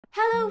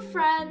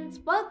friends,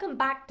 welcome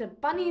back to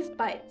Bunny's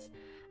Bites.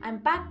 I'm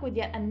back with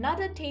yet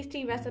another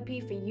tasty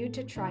recipe for you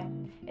to try.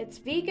 It's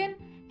vegan,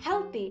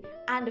 healthy,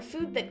 and a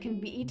food that can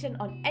be eaten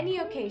on any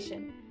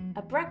occasion,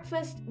 a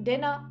breakfast,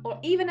 dinner, or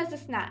even as a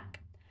snack.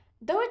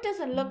 Though it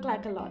doesn't look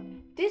like a lot,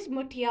 these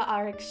mutiya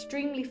are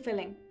extremely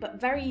filling, but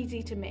very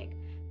easy to make.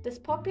 This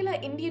popular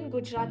Indian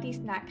Gujarati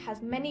snack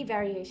has many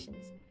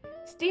variations.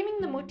 Steaming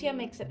the mutiya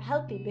makes it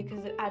healthy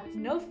because it adds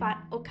no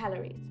fat or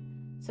calories.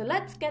 So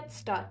let's get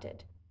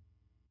started.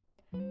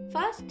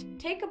 First,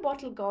 take a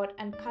bottle gourd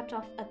and cut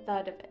off a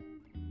third of it.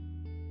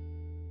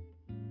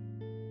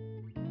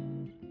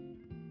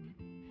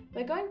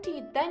 We're going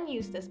to then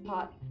use this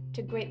part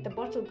to grate the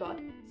bottle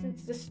gourd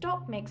since the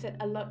stalk makes it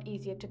a lot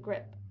easier to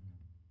grip.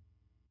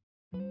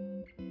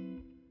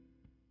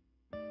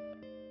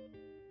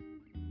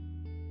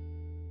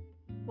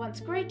 Once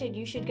grated,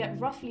 you should get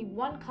roughly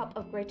 1 cup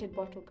of grated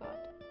bottle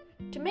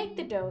gourd. To make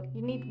the dough,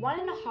 you need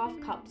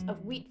 1.5 cups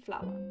of wheat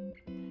flour,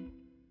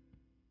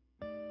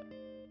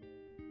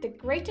 the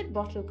grated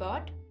bottle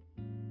gourd,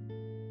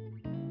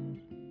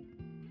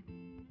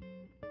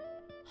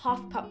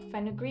 half cup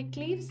fenugreek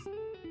leaves,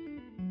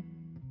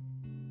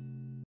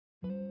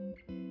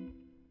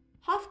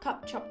 half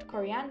cup chopped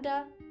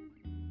coriander,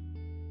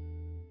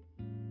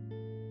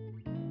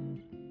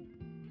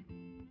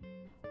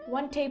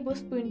 1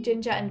 tablespoon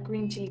ginger and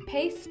green chili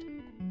paste,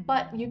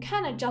 but you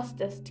can adjust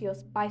this to your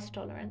spice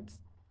tolerance,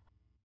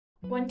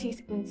 1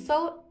 teaspoon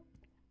salt,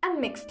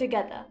 and mix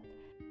together.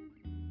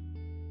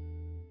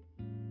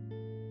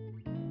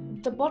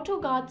 The bottle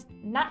gourd's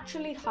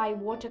naturally high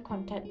water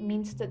content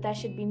means that there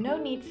should be no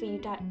need for you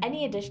to add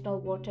any additional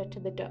water to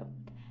the dough.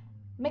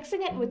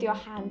 Mixing it with your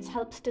hands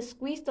helps to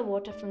squeeze the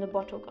water from the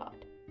bottle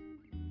gourd.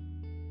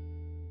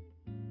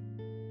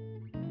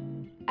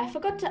 I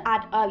forgot to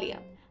add earlier,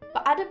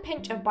 but add a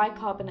pinch of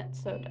bicarbonate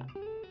soda.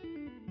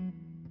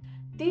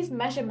 These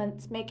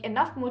measurements make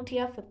enough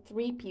mutiya for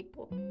 3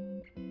 people.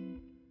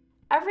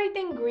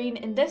 Everything green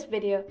in this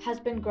video has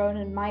been grown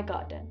in my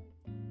garden.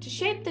 To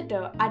shape the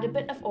dough, add a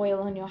bit of oil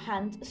on your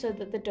hands so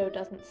that the dough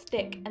doesn't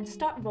stick and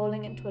start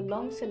rolling into a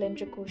long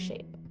cylindrical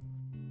shape.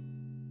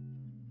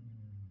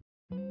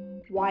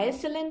 Why a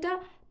cylinder?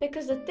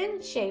 Because a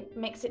thin shape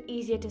makes it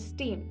easier to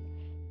steam.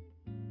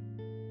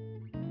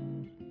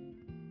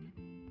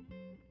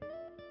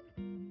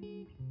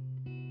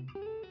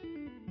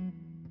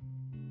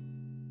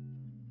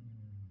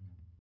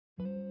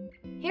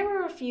 Here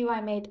are a few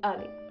I made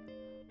earlier.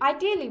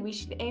 Ideally, we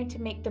should aim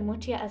to make the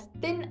mutiya as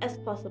thin as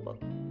possible.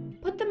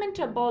 Put them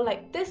into a bowl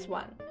like this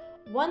one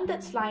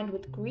that's lined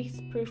with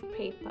grease-proof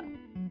paper.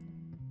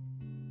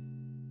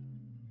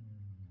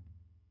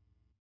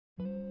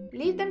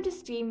 Leave them to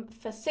steam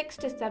for 6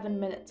 to 7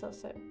 minutes or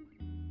so.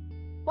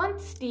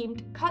 Once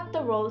steamed, cut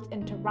the rolls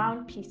into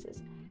round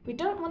pieces. We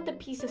don't want the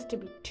pieces to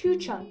be too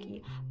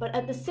chunky, but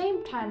at the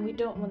same time we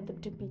don't want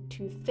them to be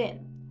too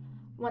thin.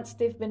 Once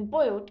they've been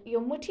boiled,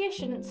 your mutiya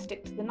shouldn't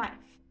stick to the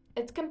knife.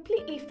 It's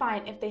completely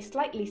fine if they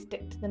slightly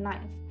stick to the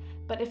knife,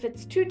 but if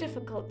it's too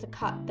difficult to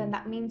cut, then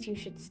that means you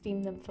should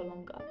steam them for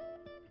longer.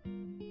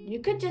 You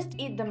could just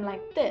eat them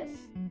like this,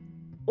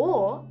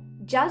 or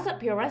jazz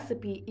up your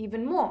recipe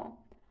even more.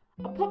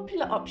 A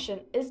popular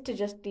option is to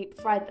just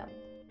deep fry them,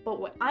 but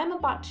what I'm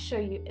about to show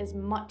you is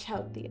much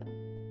healthier.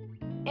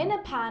 In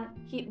a pan,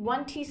 heat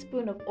 1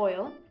 teaspoon of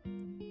oil,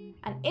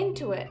 and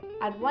into it,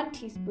 add 1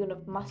 teaspoon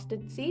of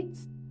mustard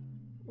seeds,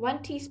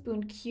 1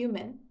 teaspoon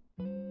cumin,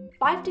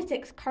 5 to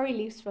 6 curry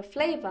leaves for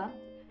flavor,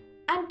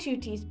 and 2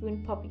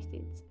 teaspoon poppy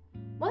seeds.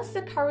 Once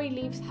the curry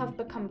leaves have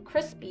become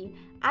crispy,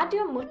 add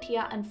your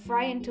mutiya and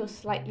fry until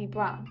slightly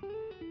brown.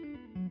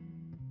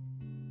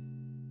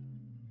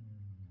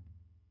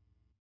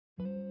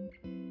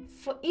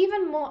 For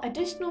even more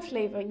additional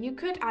flavor, you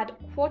could add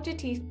 1/4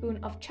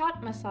 teaspoon of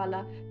chaat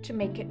masala to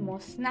make it more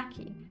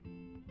snacky.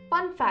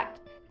 Fun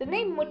fact, the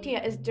name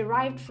mutiya is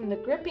derived from the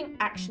gripping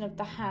action of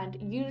the hand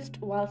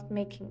used whilst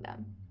making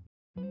them.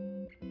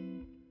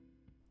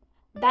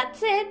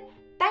 That's it!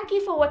 Thank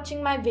you for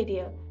watching my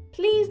video.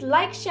 Please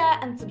like, share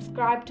and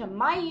subscribe to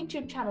my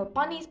YouTube channel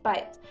Bunny's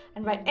Bites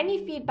and write any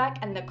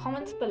feedback in the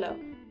comments below.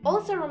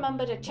 Also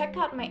remember to check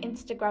out my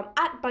Instagram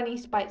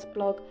 @Bunny's Bites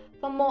blog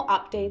for more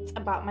updates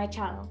about my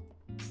channel.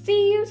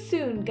 See you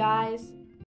soon, guys!